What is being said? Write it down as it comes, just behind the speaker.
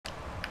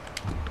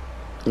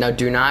No,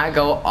 do not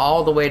go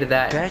all the way to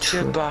that. Bet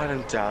your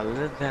bottom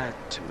dollar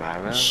that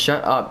tomorrow.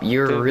 Shut up.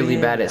 You're really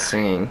bad at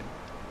singing.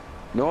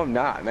 No, I'm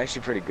not. I'm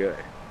actually pretty good.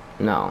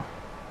 No.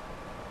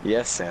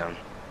 Yes, Sam.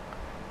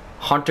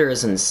 Hunter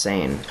is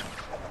insane.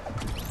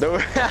 No.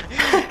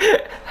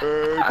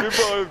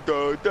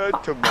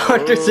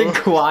 Hunter's in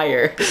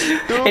choir.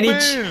 And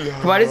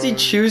why does he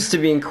choose to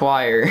be in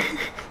choir?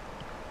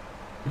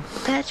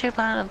 Bet your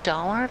bottom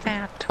dollar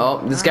that.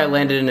 Oh, this guy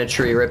landed in a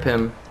tree. Rip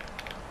him.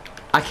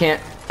 I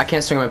can't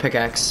swing my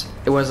pickaxe.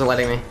 It wasn't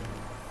letting me.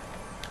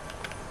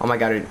 Oh my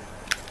god,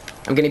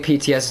 I'm getting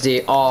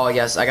PTSD. Oh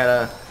yes, I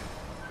gotta.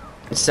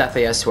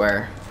 Seffy, I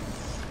swear.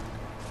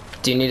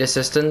 Do you need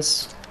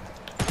assistance?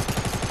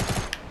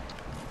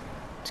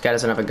 This guy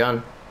doesn't have a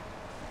gun.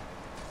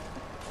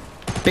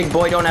 Big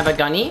boy don't have a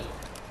gunny?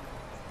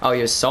 Oh,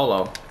 he was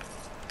solo.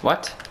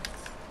 What?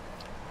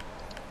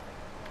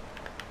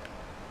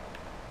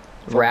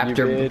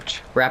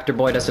 Raptor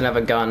boy doesn't have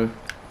a gun.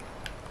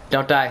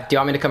 Don't die. Do you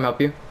want me to come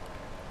help you?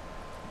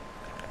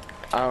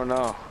 I don't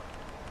know.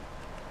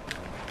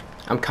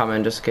 I'm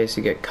coming just in case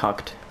you get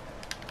cucked.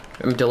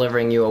 I'm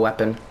delivering you a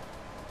weapon.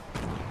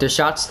 There's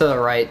shots to the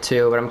right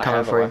too, but I'm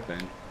coming for you.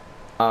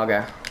 Oh,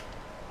 okay.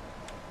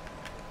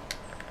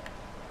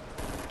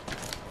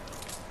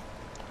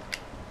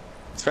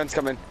 His friend's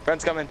coming.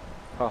 Friend's coming.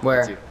 Oh,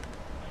 where?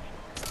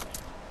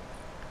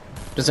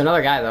 There's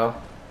another guy though.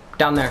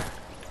 Down there.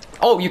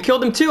 Oh, you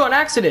killed him too on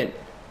accident.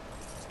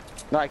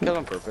 No, I killed him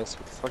on purpose.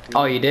 What the fuck did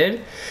you mean? You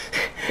did?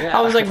 Yeah.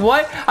 I was like,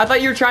 what? I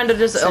thought you were trying to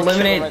just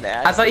eliminate.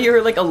 I thought you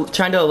were like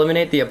trying to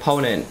eliminate the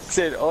opponent.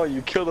 Said, oh,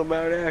 you killed him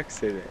on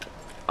accident.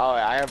 Oh,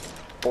 I have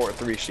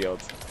 3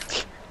 shields.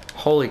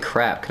 Holy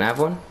crap! Can I have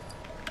one?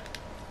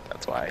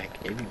 That's why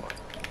I gave you one.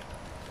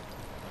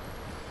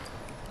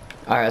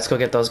 All right, let's go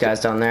get those guys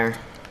down there.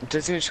 It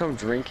doesn't even show him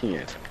drinking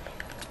it.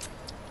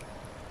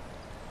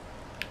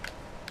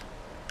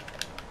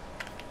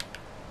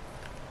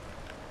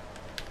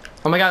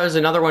 Oh my god, there's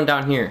another one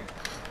down here.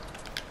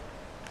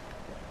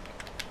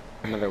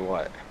 Another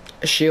what?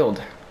 A shield.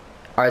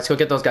 Alright, let's go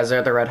get those guys. They're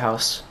at the red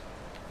house.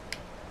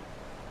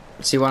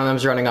 See, one of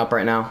them's running up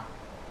right now.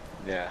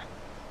 Yeah.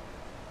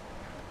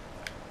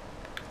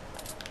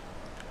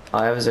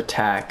 I have his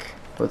attack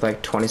with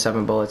like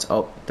 27 bullets.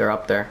 Oh, they're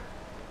up there.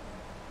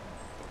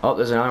 Oh,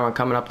 there's another one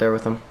coming up there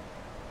with them.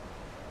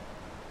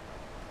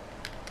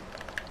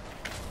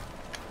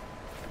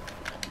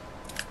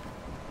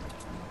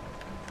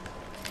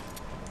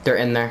 They're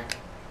in there.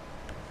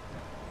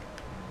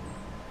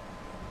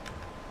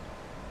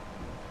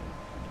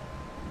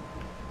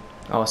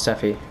 Oh,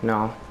 Seffy.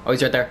 No. Oh,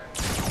 he's right there.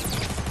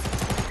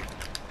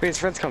 Wait, his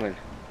friend's coming.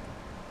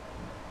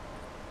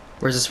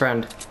 Where's his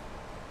friend?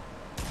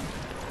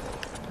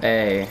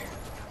 Hey.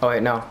 Oh,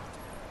 wait, no.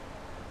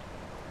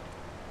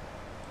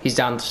 He's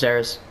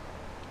downstairs.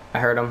 I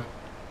heard him.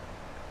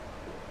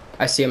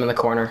 I see him in the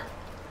corner.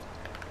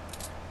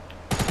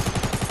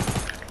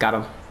 Got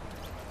him.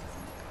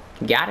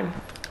 Got him.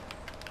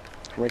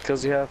 How many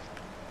kills do you have?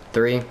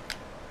 3. Nice.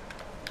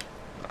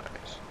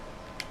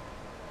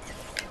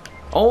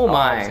 Oh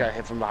my! This got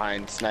hit from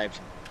behind, sniped.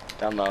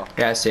 Down low.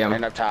 Yeah, I see him.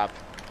 And up top.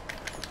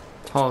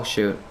 Oh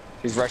shoot.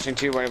 He's rushing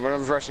to you. One of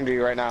them's rushing to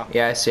you right now.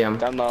 Yeah, I see him.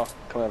 Down low.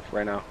 Come up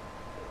right now.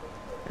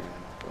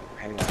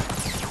 Hang on.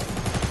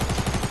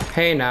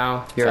 Hey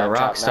now, you're a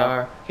rock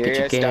star. Here Get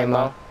your game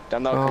on.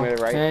 Down low, come to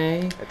the right.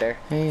 Hey, right there.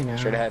 Hey now,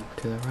 straight ahead.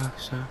 To the rock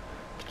star.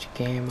 Get your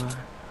game on.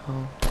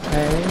 Oh,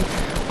 hey.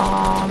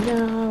 All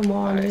I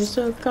want is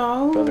to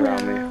go Build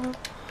around me.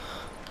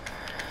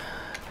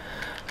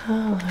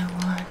 All I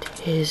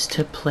want is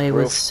to play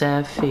with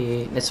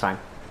Seffy. It's fine.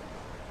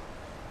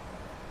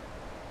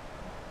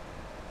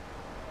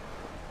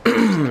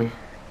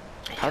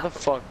 How the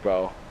fuck,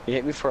 bro? He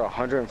hit me for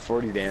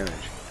 140 damage.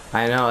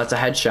 I know, that's a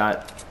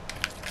headshot.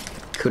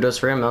 Kudos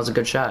for him, that was a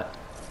good shot.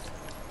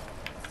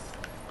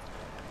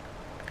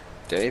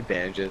 Do they have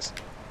bandages?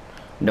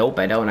 Nope,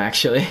 I don't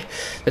actually.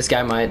 This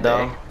guy might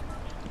though.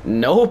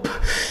 Nope.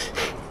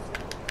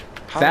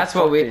 That's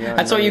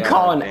what you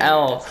call an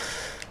L.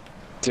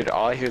 Dude,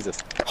 all I hear is this.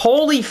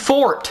 Holy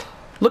fort!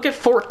 Look at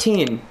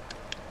 14.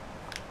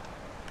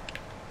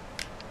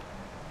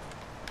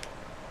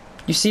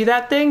 You see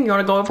that thing? You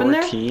wanna go up 14? in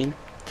there? 14?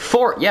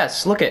 Fort,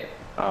 yes, look it.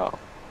 Oh.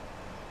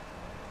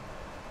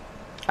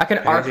 I can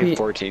RP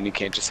 14, you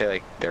can't just say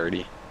like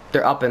 30.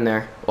 They're up in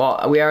there.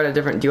 Well, we are at a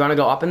different. Do you wanna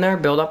go up in there?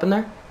 Build up in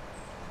there?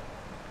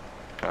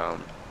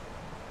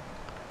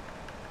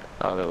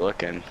 Oh, they're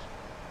looking.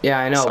 Yeah,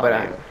 I know,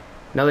 but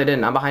no, they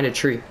didn't. I'm behind a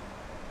tree.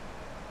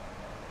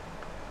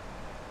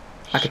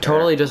 I could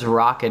totally just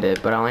rocket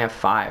it, but I only have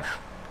 5.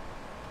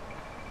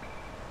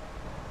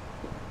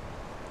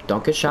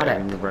 Don't get shot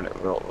at.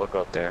 Look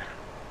up there.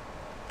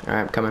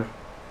 Alright, I'm coming.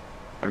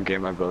 I'm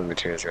getting my building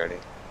materials ready.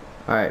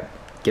 Alright,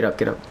 get up,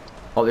 get up.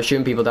 Oh, they're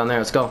shooting people down there.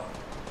 Let's go.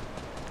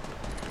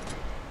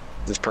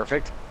 Is this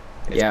perfect?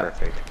 It's yeah.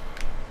 Perfect.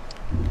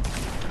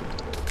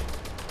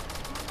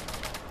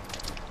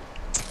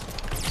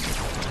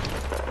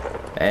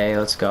 Hey,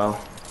 let's go.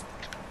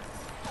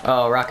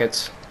 Oh,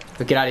 rockets.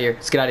 Get out of here.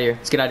 Let's get out of here.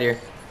 Let's get out of here.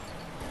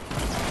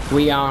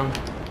 We on.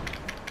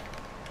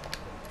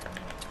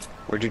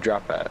 Where'd you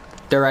drop at?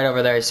 They're right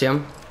over there. You see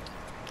them?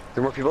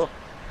 There more people?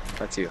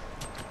 That's you.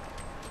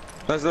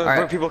 There's more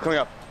right. people coming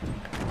up.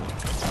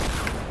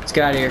 Let's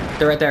get out of here.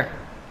 They're right there.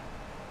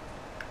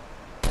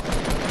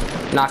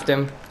 Knocked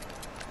him.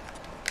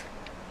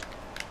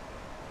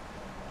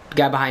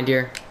 Guy behind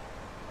here.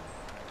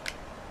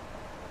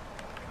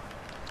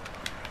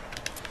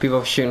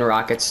 People shooting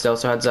rockets still,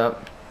 so heads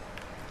up.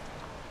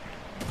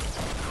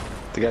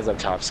 The guy's up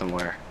top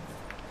somewhere.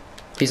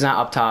 He's not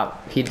up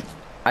top.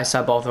 I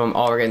saw both of them.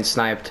 All were getting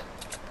sniped.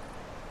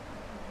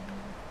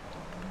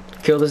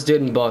 Kill this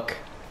dude and book.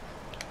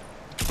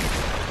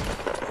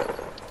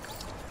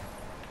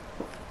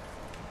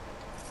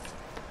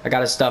 I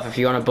got his stuff. If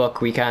you want to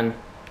book, we can.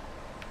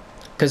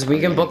 Cause we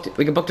can book.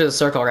 We can book to the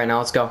circle right now.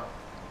 Let's go.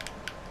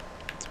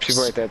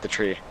 People right there at the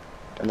tree.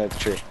 And at the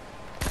tree.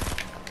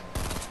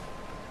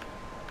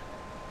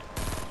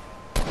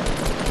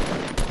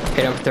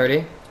 Hit him for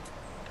 30.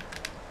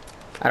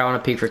 I don't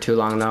want to peek for too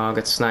long though. I'll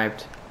get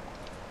sniped.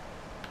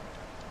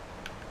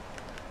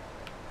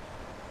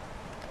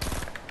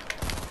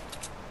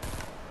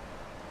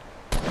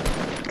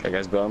 Okay,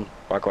 guys, boom.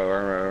 Walk away,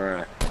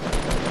 run.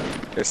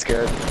 You're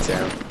scared?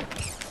 Damn.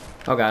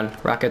 Oh god,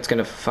 rocket's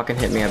gonna fucking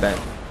hit me, I bet.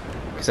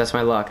 Cause that's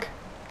my luck.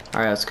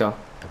 Alright, let's go.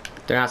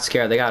 They're not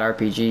scared, they got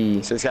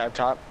RPG. So this guy up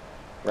top?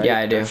 Right? Yeah,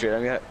 I do. Don't shoot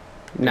him yet?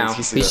 No, He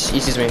he sees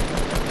us. sees me.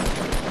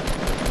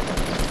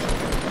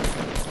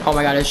 Oh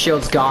my god, his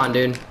shield's gone,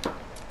 dude.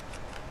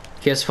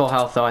 He has full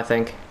health though, I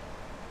think.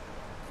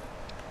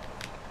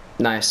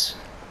 Nice.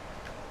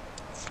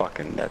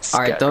 Fucking, that's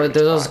Alright, there's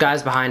those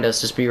guys behind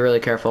us, just be really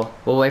careful.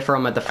 We'll wait for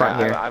them at the front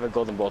here. I have a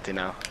golden bolty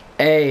now.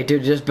 Hey,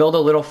 dude, just build a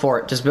little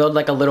fort. Just build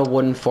like a little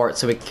wooden fort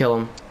so we can kill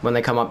them when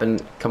they come up in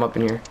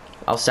here.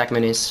 I'll stack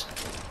minis.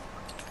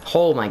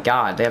 Oh my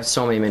god, they have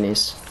so many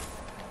minis.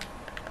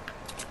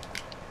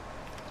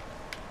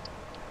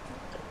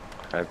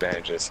 I have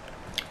bandages.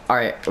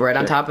 Alright, right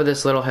on top of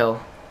this little hill.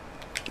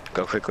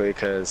 Go quickly,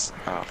 cause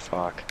oh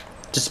fuck.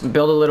 Just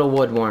build a little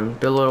wood one.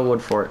 Build a little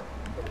wood fort.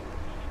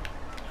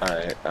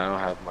 Alright, I don't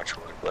have much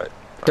wood, but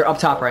They're up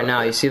top right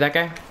now. You see that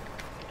guy?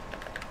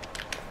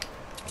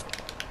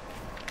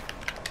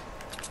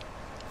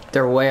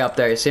 They're way up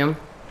there. You see him?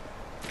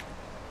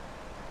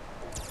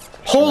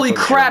 Holy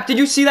crap! Did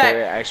you see that?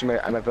 Wait, actually,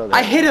 I might build.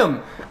 I hit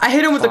him! I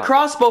hit him with the Fuck.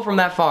 crossbow from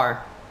that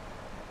far.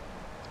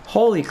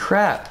 Holy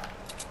crap.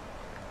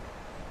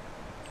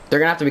 They're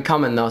gonna have to be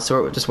coming though,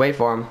 so just wait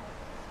for them.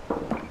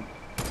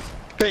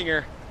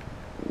 Banger.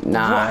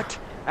 Nah. What?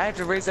 I have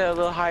to raise that a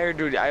little higher,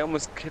 dude. I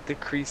almost hit the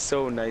crease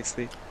so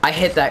nicely. I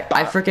hit that.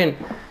 I freaking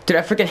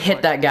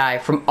hit that guy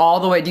from all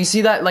the way. Do you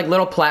see that like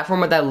little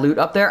platform with that loot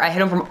up there? I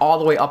hit him from all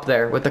the way up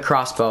there with the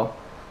crossbow.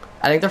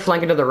 I think they're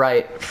flanking to the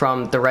right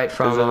from. There's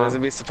gonna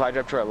be a supply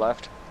drop to our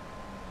left.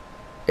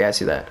 Yeah, I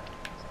see that.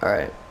 All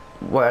right.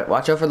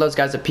 Watch out for those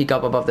guys that peek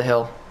up above the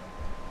hill.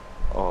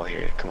 Oh,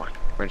 here, come on.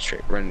 Run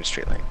in a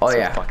straight line. Oh So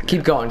yeah. fucking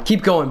Keep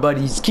going,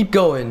 buddies. Keep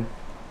going.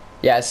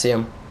 Yeah, I see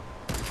him.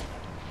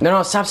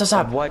 No,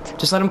 stop. What?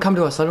 Just let him come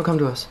to us. They're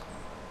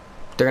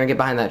gonna get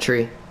behind that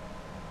tree.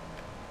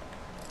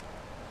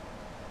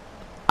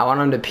 I want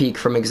them to peek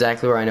from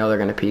exactly where I know they're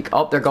gonna peek.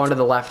 Oh, they're going to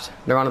the left.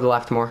 They're on to the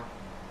left more.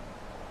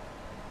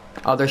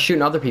 Oh, they're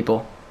shooting other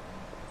people.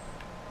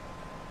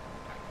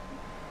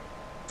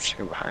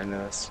 Shooting behind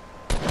us.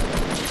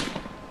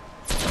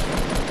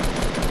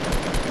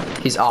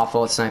 He's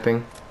awful at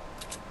sniping.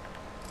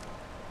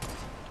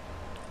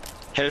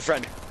 Hit his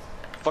friend.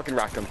 Fucking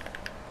rocked him.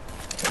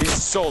 He's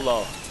so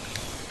low.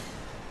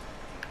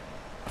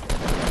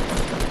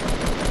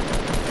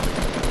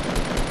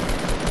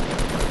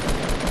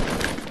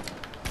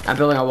 I'm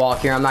building a wall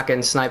here. I'm not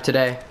getting sniped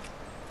today.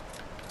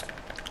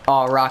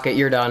 Oh, Rocket,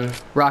 you're done.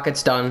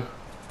 Rocket's done.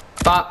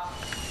 Bop.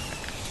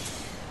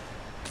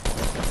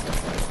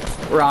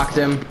 Rocked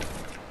him.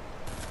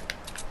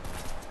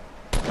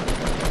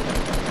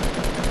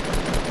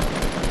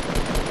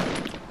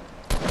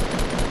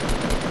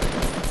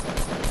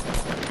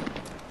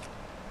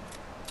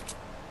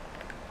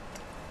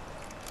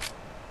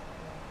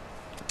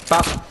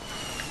 Bop.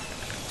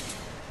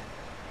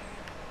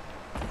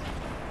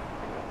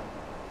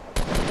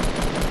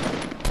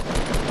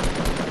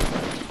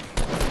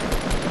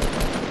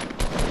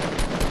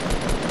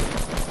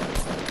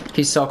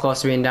 He's so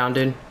close to being down,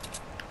 dude.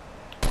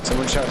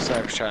 Someone shot a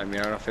sniper shot at me.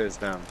 I don't know if it was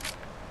them.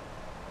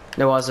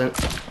 It wasn't.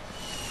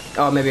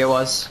 Oh, maybe it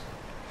was.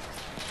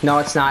 No,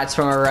 it's not. It's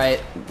from our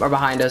right. Or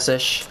behind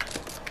us-ish.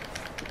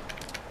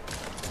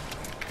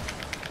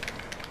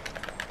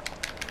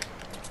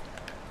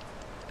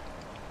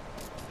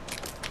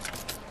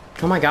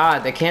 Oh my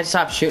god, they can't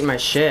stop shooting my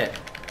shit.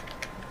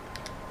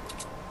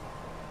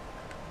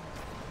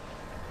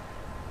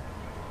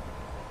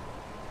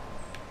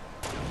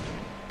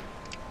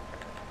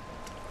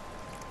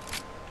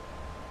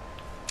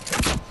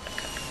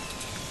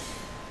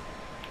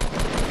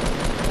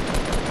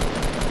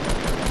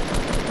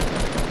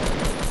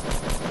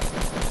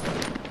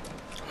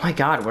 Oh my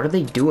god, what are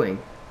they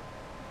doing?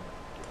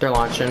 They're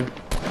launching.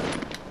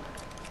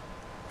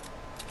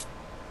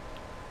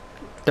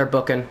 They're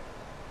booking.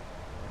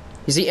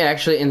 Is he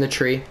actually in the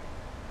tree?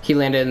 He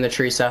landed in the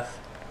tree, Seth.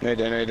 No, he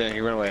didn't. No, he didn't.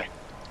 He went away.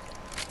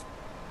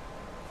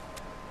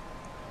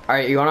 All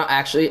right, you wanna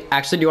actually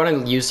do you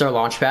wanna use their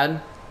launch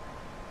pad?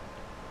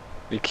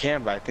 You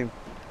can, but I think.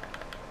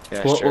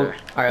 Yeah, Well, sure.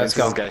 all right, let's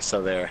go. This guy's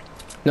still there.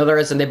 No, there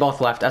isn't. They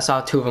both left. I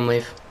saw 2 of them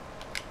leave.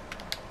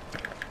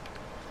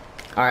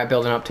 All right,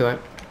 building up to it.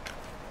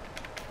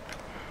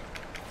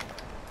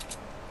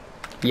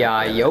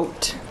 Yeah,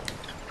 yoked.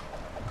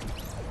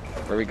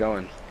 Where are we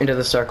going? Into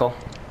the circle.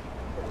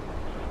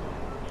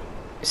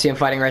 See him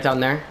fighting right down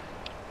there?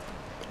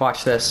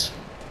 Watch this.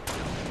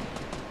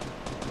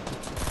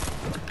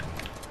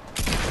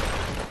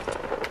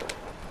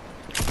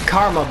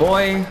 Karma,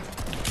 boy.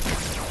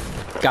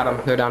 Got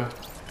him. They're done.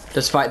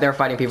 Just fight. They're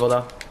fighting people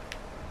though.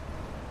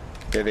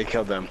 Yeah, they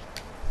killed them.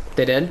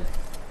 They did?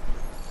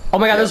 Oh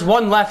my god, Yep. there's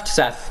one left,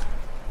 Seth.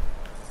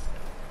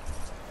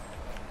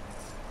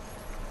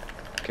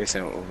 Okay,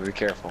 so be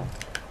careful.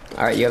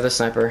 Alright, you have the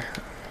sniper.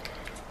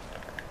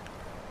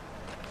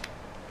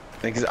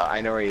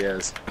 I know where he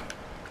is.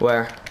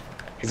 Where?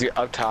 He's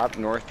up top,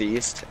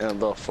 northeast, in a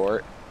little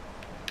fort.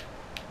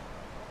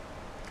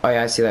 Oh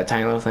yeah, I see that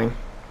tiny little thing.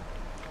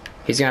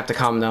 He's gonna have to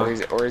come though.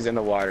 Or he's in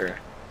the water,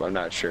 but I'm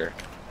not sure.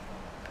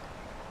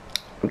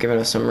 I'm giving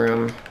us some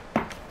room.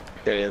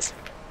 There he is.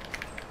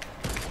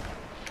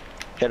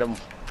 Hit him.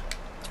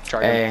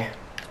 Charge him. Hey.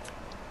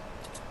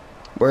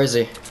 Where is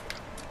he?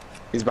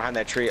 He's behind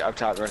that tree up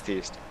top,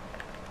 northeast.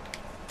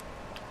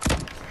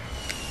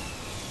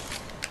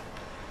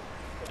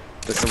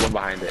 There's someone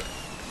behind it.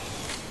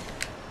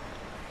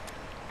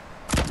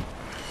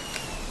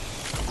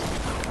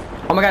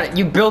 Oh my god,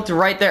 you built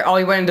right there. Oh,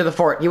 he went into the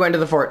fort. You went into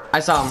the fort. I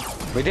saw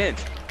him. We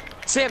didn't.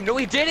 Sam, no,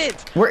 he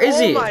didn't. Where is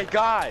he? Oh my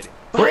god.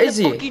 Where Behind is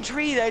the he? fucking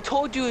tree that I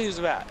told you he was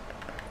at.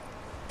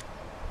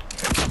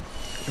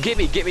 Get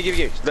me.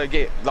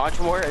 Launch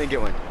more and then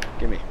get one.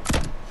 Get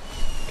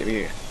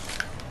me.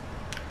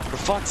 For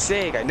fuck's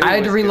sake, I knew I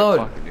had to reload.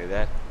 Fucking do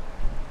that.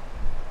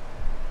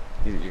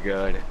 You're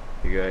good.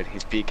 You're good.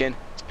 He's peeking.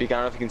 I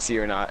don't know if you can see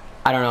or not.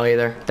 I don't know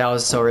either. That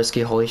was so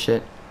risky. Holy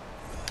shit.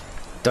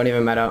 Don't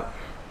even met up.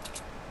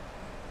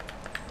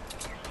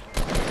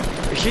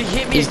 He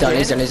hit me He's done.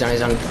 again? He's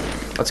done.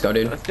 Let's go,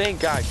 dude. Oh, thank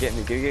God, get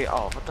me.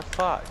 Oh, what the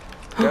fuck?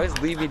 You always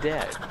leave me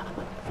dead.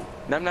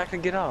 Now I'm not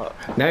gonna get up.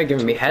 Now you're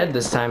giving me head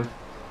this time.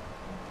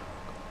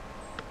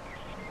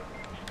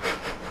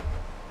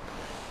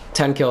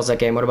 10 kills that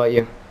game. What about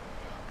you?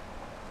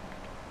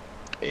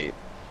 8.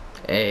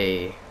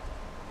 Hey.